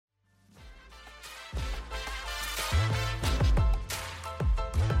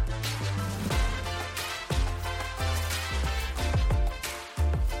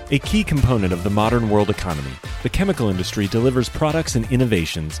A key component of the modern world economy, the chemical industry delivers products and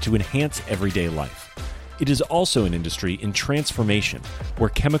innovations to enhance everyday life. It is also an industry in transformation, where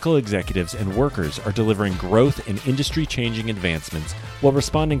chemical executives and workers are delivering growth and industry-changing advancements while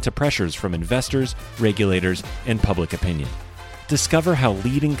responding to pressures from investors, regulators, and public opinion. Discover how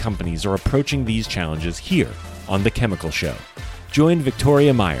leading companies are approaching these challenges here on The Chemical Show. Join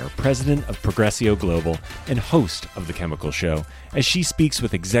Victoria Meyer, president of Progressio Global and host of The Chemical Show, as she speaks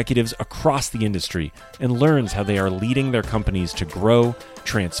with executives across the industry and learns how they are leading their companies to grow,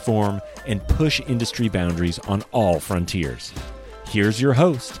 transform, and push industry boundaries on all frontiers. Here's your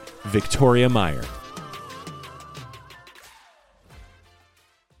host, Victoria Meyer.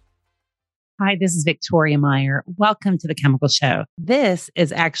 Hi, this is Victoria Meyer. Welcome to The Chemical Show. This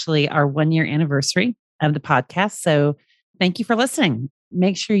is actually our 1-year anniversary of the podcast, so thank you for listening.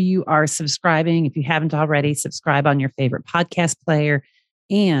 Make sure you are subscribing. If you haven't already, subscribe on your favorite podcast player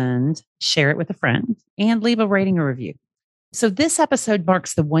and share it with a friend and leave a rating or review. So this episode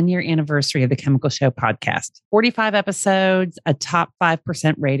marks the 1-year anniversary of the Chemical Show podcast. 45 episodes, a top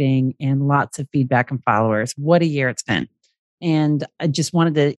 5% rating, and lots of feedback and followers. What a year it's been. And I just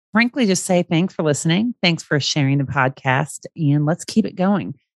wanted to frankly just say thanks for listening. Thanks for sharing the podcast, and let's keep it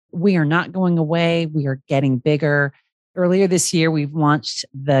going. We are not going away. We are getting bigger. Earlier this year, we've launched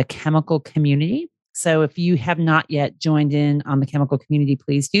the Chemical Community. So if you have not yet joined in on the Chemical Community,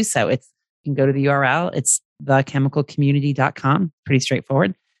 please do so. You can go to the URL. It's thechemicalcommunity.com. Pretty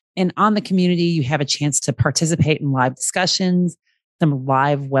straightforward. And on the community, you have a chance to participate in live discussions, some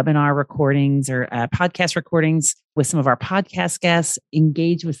live webinar recordings or podcast recordings with some of our podcast guests,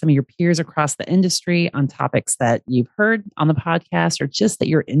 engage with some of your peers across the industry on topics that you've heard on the podcast or just that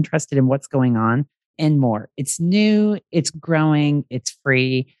you're interested in what's going on, and more. It's new, it's growing, it's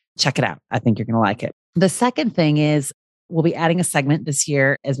free. Check it out. I think you're going to like it. The second thing is we'll be adding a segment this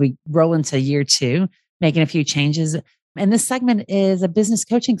year as we roll into year 2, making a few changes. And this segment is a business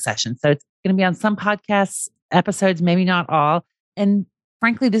coaching session. So it's going to be on some podcasts, episodes, maybe not all. And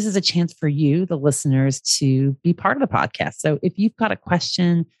frankly, this is a chance for you, the listeners, to be part of the podcast. So if you've got a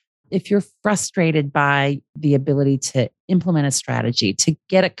question, if you're frustrated by the ability to implement a strategy, to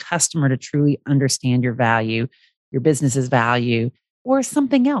get a customer to truly understand your value, your business's value, or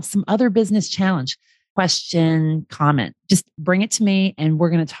something else, some other business challenge, question, comment, just bring it to me and we're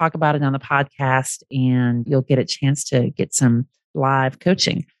going to talk about it on the podcast and you'll get a chance to get some live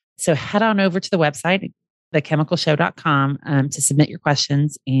coaching. So head on over to the website, thechemicalshow.com, to submit your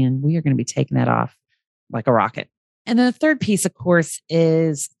questions, and we are going to be taking that off like a rocket. And then the third piece, of course,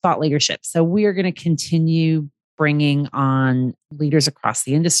 is thought leadership. So we are going to continue bringing on leaders across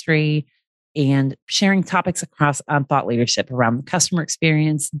the industry and sharing topics across on thought leadership around the customer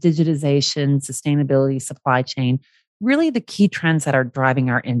experience, digitization, sustainability, supply chain, really the key trends that are driving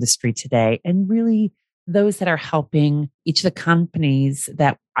our industry today, and really those that are helping each of the companies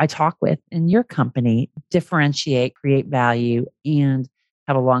that I talk with in your company differentiate, create value, and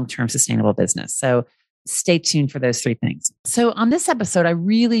have a long-term sustainable business. So stay tuned for those 3 things. So on this episode, I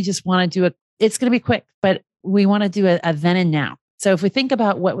really just want to it's going to be quick, but we want to do a then and now. So if we think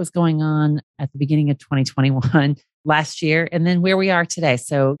about what was going on at the beginning of 2021 last year, and then where we are today.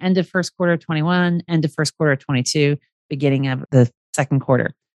 So end of first quarter of 21, end of first quarter of 22, beginning of the second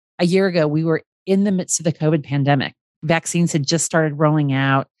quarter. A year ago, we were in the midst of the COVID pandemic. Vaccines had just started rolling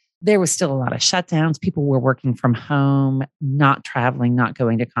out. There was still a lot of shutdowns. People were working from home, not traveling, not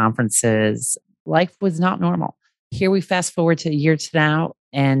going to conferences. Life was not normal. Here we fast forward to a year to now,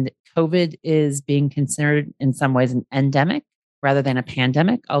 and COVID is being considered in some ways an endemic rather than a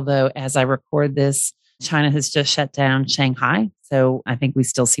pandemic. Although as I record this, China has just shut down Shanghai. So I think we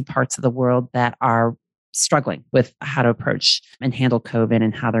still see parts of the world that are struggling with how to approach and handle COVID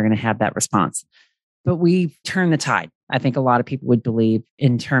and how they're going to have that response. But we've turned the tide. I think a lot of people would believe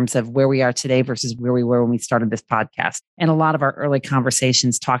in terms of where we are today versus where we were when we started this podcast. And a lot of our early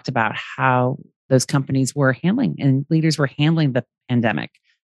conversations talked about how those companies were handling and leaders were handling the pandemic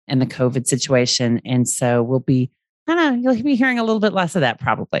and the COVID situation. And so you'll be hearing a little bit less of that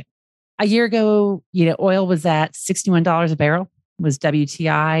probably. A year ago, oil was at $61 a barrel, was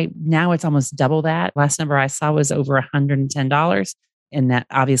WTI. Now it's almost double that. Last number I saw was over $110. And that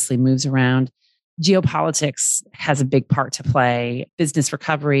obviously moves around. Geopolitics has a big part to play. Business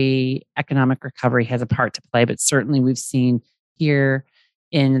recovery, economic recovery has a part to play. But certainly we've seen here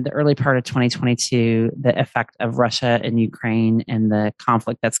in the early part of 2022, the effect of Russia and Ukraine and the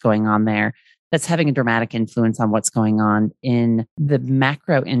conflict that's going on there. That's having a dramatic influence on what's going on in the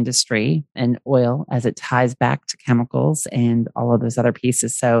macro industry and oil as it ties back to chemicals and all of those other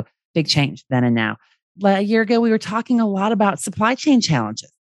pieces. So big change then and now. A year ago, we were talking a lot about supply chain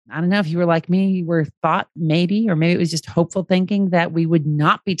challenges. I don't know if you were like me, you were thought maybe, or maybe it was just hopeful thinking that we would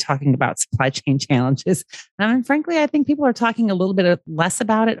not be talking about supply chain challenges. And frankly, I think people are talking a little bit less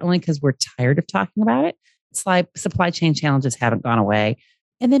about it only because we're tired of talking about it. It's like supply chain challenges haven't gone away.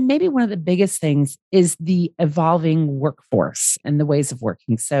 And then maybe one of the biggest things is the evolving workforce and the ways of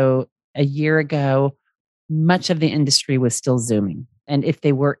working. So a year ago, much of the industry was still Zooming. And if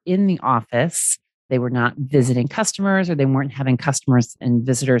they were in the office, they were not visiting customers or they weren't having customers and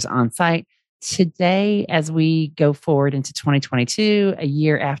visitors on site. Today, as we go forward into 2022, a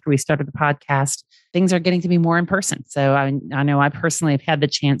year after we started the podcast, things are getting to be more in person. So I know I personally have had the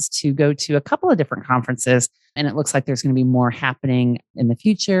chance to go to a couple of different conferences, and it looks like there's going to be more happening in the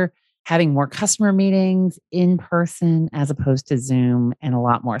future, having more customer meetings in person as opposed to Zoom and a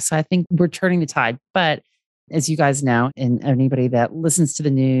lot more. So I think we're turning the tide. But as you guys know, and anybody that listens to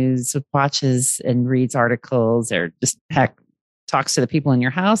the news, watches and reads articles, or just heck, talks to the people in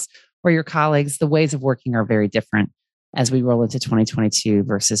your house or your colleagues, the ways of working are very different as we roll into 2022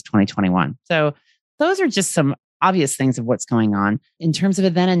 versus 2021. So those are just some obvious things of what's going on in terms of a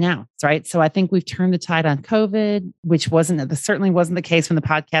then and now, right? So I think we've turned the tide on COVID, which certainly wasn't the case when the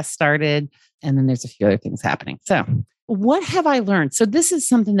podcast started. And then there's a few other things happening. So what have I learned? So this is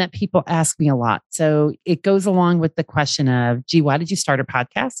something that people ask me a lot. So it goes along with the question of, gee, why did you start a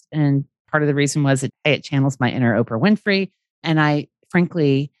podcast? And part of the reason was it channels my inner Oprah Winfrey. And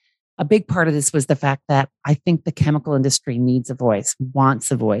frankly, a big part of this was the fact that I think the chemical industry needs a voice,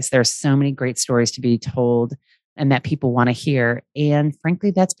 wants a voice. There are so many great stories to be told and that people want to hear. And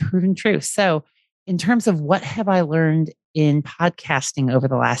frankly, that's proven true. So in terms of what have I learned in podcasting over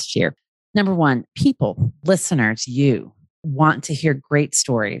the last year? Number one, people, listeners, you want to hear great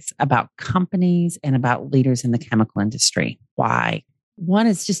stories about companies and about leaders in the chemical industry. Why? One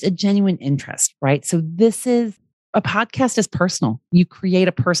is just a genuine interest, right? So a podcast is personal. You create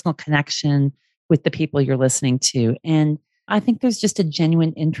a personal connection with the people you're listening to. And I think there's just a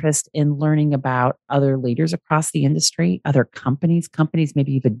genuine interest in learning about other leaders across the industry, other companies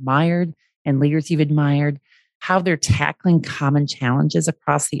maybe you've admired and leaders you've admired, how they're tackling common challenges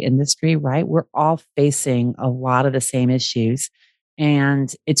across the industry, right? We're all facing a lot of the same issues.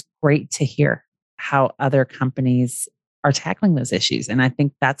 And it's great to hear how other companies are tackling those issues. And I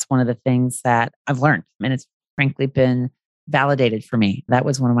think that's one of the things that I've learned. And it's frankly been validated for me. That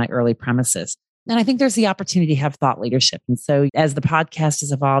was one of my early premises. And I think there's the opportunity to have thought leadership. And so as the podcast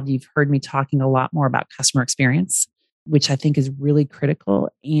has evolved, you've heard me talking a lot more about customer experience, which I think is really critical,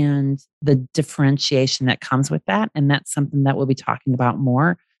 and the differentiation that comes with that. And that's something that we'll be talking about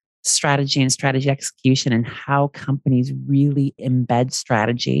more, strategy and strategy execution, and how companies really embed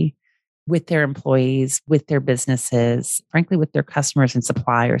strategy with their employees, with their businesses, frankly, with their customers and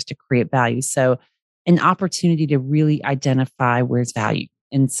suppliers to create value. So an opportunity to really identify where's value.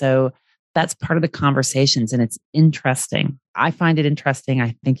 And so that's part of the conversations. And it's interesting. I find it interesting.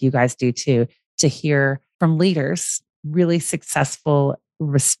 I think you guys do too, to hear from leaders, really successful,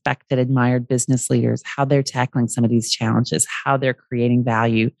 respected, admired business leaders, how they're tackling some of these challenges, how they're creating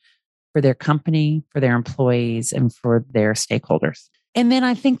value for their company, for their employees, and for their stakeholders. And then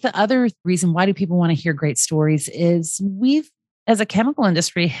I think the other reason why do people want to hear great stories is as a chemical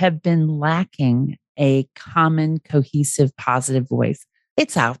industry, have been lacking a common, cohesive, positive voice.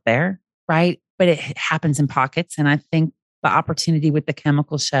 It's out there, right? But it happens in pockets. And I think the opportunity with the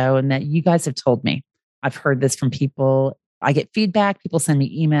Chemical Show, and that you guys have told me, I've heard this from people. I get feedback. People send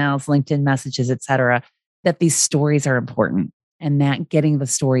me emails, LinkedIn messages, et cetera, that these stories are important, and that getting the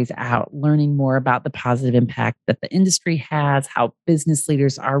stories out, learning more about the positive impact that the industry has, how business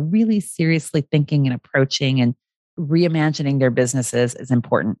leaders are really seriously thinking and approaching and reimagining their businesses is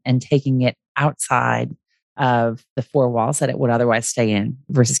important, and taking it outside of the four walls that it would otherwise stay in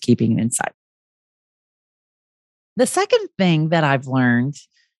versus keeping it inside. The second thing that I've learned,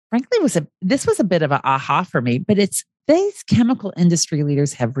 frankly, this was a bit of an aha for me, but it's these chemical industry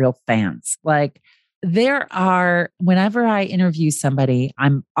leaders have real fans. Like whenever I interview somebody,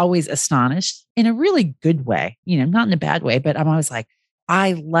 I'm always astonished in a really good way, not in a bad way, but I'm always like,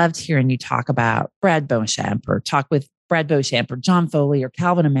 I loved hearing you talk about Brad Beauchamp, or talk with Brad Beauchamp or John Foley or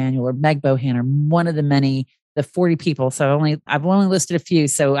Calvin Emanuel or Meg Bohan, or one of the 40 people. So I've only listed a few.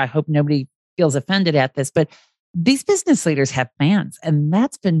 So I hope nobody feels offended at this, but these business leaders have fans, and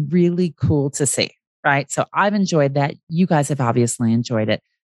that's been really cool to see, right? So I've enjoyed that. You guys have obviously enjoyed it.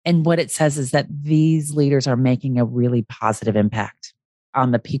 And what it says is that these leaders are making a really positive impact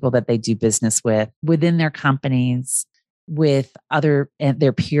on the people that they do business with, within their companies, with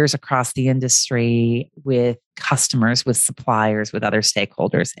their peers across the industry, with customers, with suppliers, with other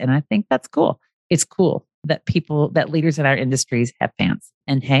stakeholders. And I think that's cool. It's cool. that leaders in our industries have fans.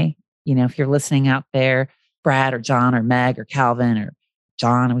 And hey, if you're listening out there, Brad or John or Meg or Calvin or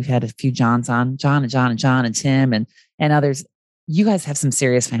John, we've had a few Johns on, John and Tim and others. You guys have some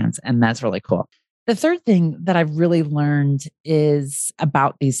serious fans, and that's really cool. The third thing that I've really learned is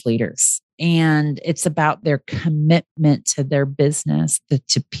about these leaders, and it's about their commitment to their business,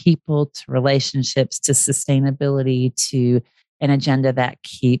 to people, to relationships, to sustainability, to an agenda that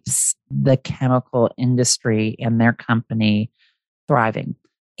keeps the chemical industry and their company thriving.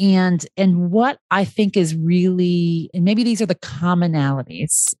 And what I think is really, and maybe these are the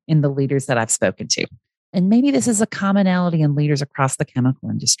commonalities in the leaders that I've spoken to. And maybe this is a commonality in leaders across the chemical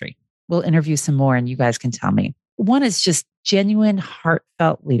industry. We'll interview some more and you guys can tell me. One is just genuine,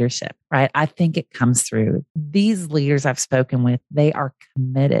 heartfelt leadership, right? I think it comes through. These leaders I've spoken with, they are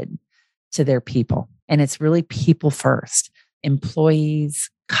committed to their people. And it's really people first. Employees,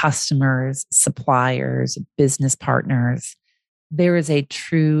 customers, suppliers, business partners. There is a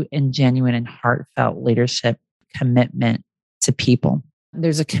true and genuine and heartfelt leadership commitment to people.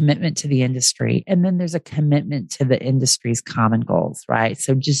 There's a commitment to the industry, and then there's a commitment to the industry's common goals, right?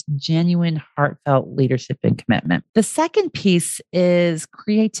 So just genuine, heartfelt leadership and commitment. The second piece is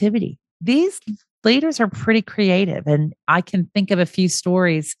creativity. These leaders are pretty creative, and I can think of a few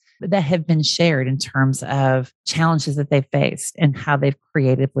stories that have been shared in terms of challenges that they've faced and how they've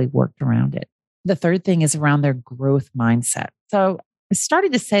creatively worked around it. The third thing is around their growth mindset. So I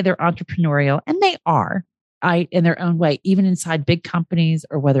started to say they're entrepreneurial, and they are in their own way, even inside big companies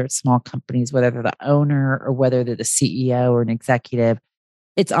or whether it's small companies, whether they're the owner or whether they're the CEO or an executive.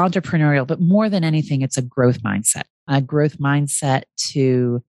 It's entrepreneurial, but more than anything, it's a growth mindset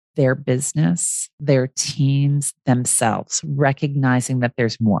to their business, their teams, themselves, recognizing that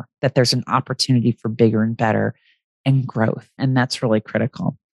there's more, that there's an opportunity for bigger and better and growth. And that's really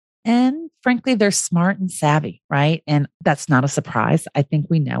critical. And frankly, they're smart and savvy, right? And that's not a surprise. I think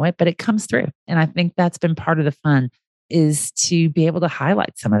we know it, but it comes through. And I think that's been part of the fun, is to be able to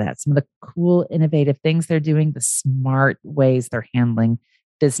highlight some of that, some of the cool, innovative things they're doing, the smart ways they're handling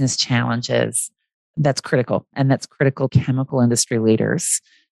business challenges. That's critical. And that's critical chemical industry leaders,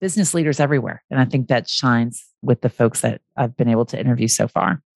 business leaders everywhere. And I think that shines with the folks that I've been able to interview so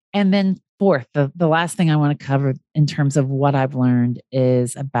far. And then fourth, the last thing I want to cover in terms of what I've learned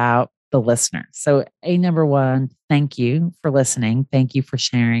is about the listener. So number one, thank you for listening. Thank you for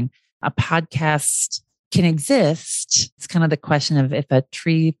sharing. A podcast can exist. It's kind of the question of, if a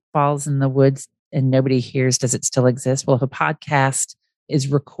tree falls in the woods and nobody hears, does it still exist? Well, if a podcast is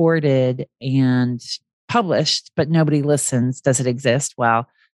recorded and published, but nobody listens, does it exist? Well,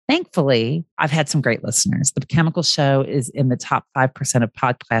 thankfully, I've had some great listeners. The Chemical Show is in the top 5% of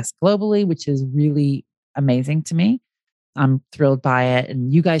podcasts globally, which is really amazing to me. I'm thrilled by it.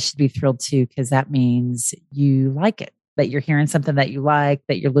 And you guys should be thrilled too, because that means you like it, that you're hearing something that you like,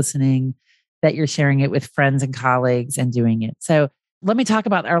 that you're listening, that you're sharing it with friends and colleagues and doing it. So let me talk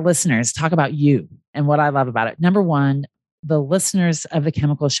about our listeners, talk about you and what I love about it. Number one, the listeners of the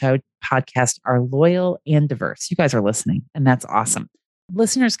Chemical Show podcast are loyal and diverse. You guys are listening, and that's awesome.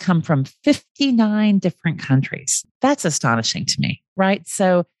 Listeners come from 59 different countries. That's astonishing to me, right?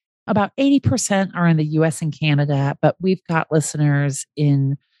 So about 80% are in the US and Canada, but we've got listeners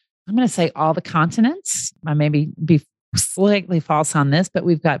in, I'm going to say all the continents. I may be slightly false on this, but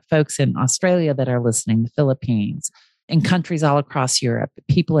we've got folks in Australia that are listening, the Philippines, in countries all across Europe,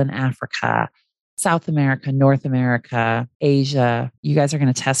 people in Africa, South America, North America, Asia. You guys are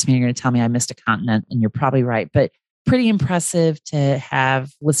going to test me. You're going to tell me I missed a continent, and you're probably right. But pretty impressive to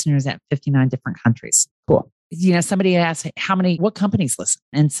have listeners at 59 different countries. Cool. Somebody asked what companies listen.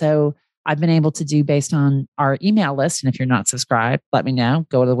 And so I've been able to do based on our email list. And if you're not subscribed, let me know.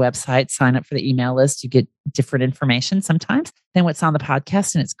 Go to the website, sign up for the email list. You get different information sometimes than what's on the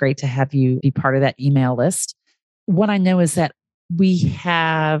podcast. And it's great to have you be part of that email list. What I know is that we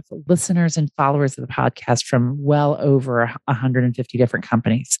have listeners and followers of the podcast from well over 150 different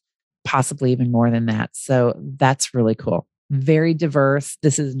companies, possibly even more than that. So that's really cool. Very diverse.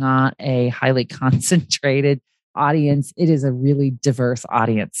 This is not a highly concentrated audience. It is a really diverse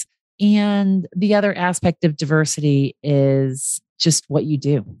audience. And the other aspect of diversity is just what you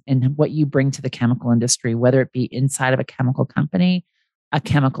do and what you bring to the chemical industry, whether it be inside of a chemical company, a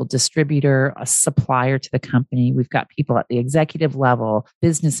chemical distributor, a supplier to the company. We've got people at the executive level,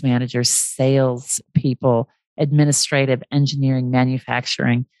 business managers, sales people, administrative, engineering,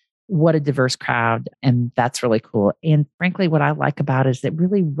 manufacturing. What a diverse crowd. And that's really cool. And frankly, what I like about it is it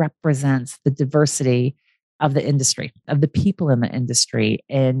really represents the diversity of the industry, of the people in the industry,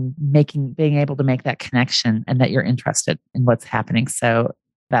 and being able to make that connection and that you're interested in what's happening. So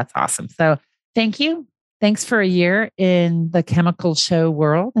that's awesome. So thank you. Thanks for a year in the Chemical Show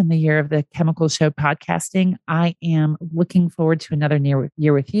world and the year of the Chemical Show podcasting. I am looking forward to another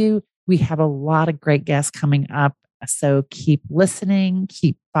year with you. We have a lot of great guests coming up. So keep listening,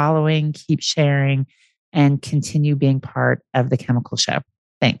 keep following, keep sharing, and continue being part of the Chemical Show.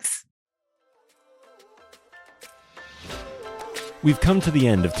 Thanks. We've come to the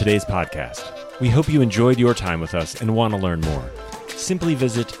end of today's podcast. We hope you enjoyed your time with us and want to learn more. Simply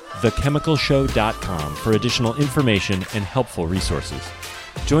visit thechemicalshow.com for additional information and helpful resources.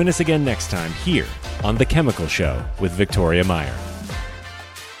 Join us again next time here on The Chemical Show with Victoria Meyer.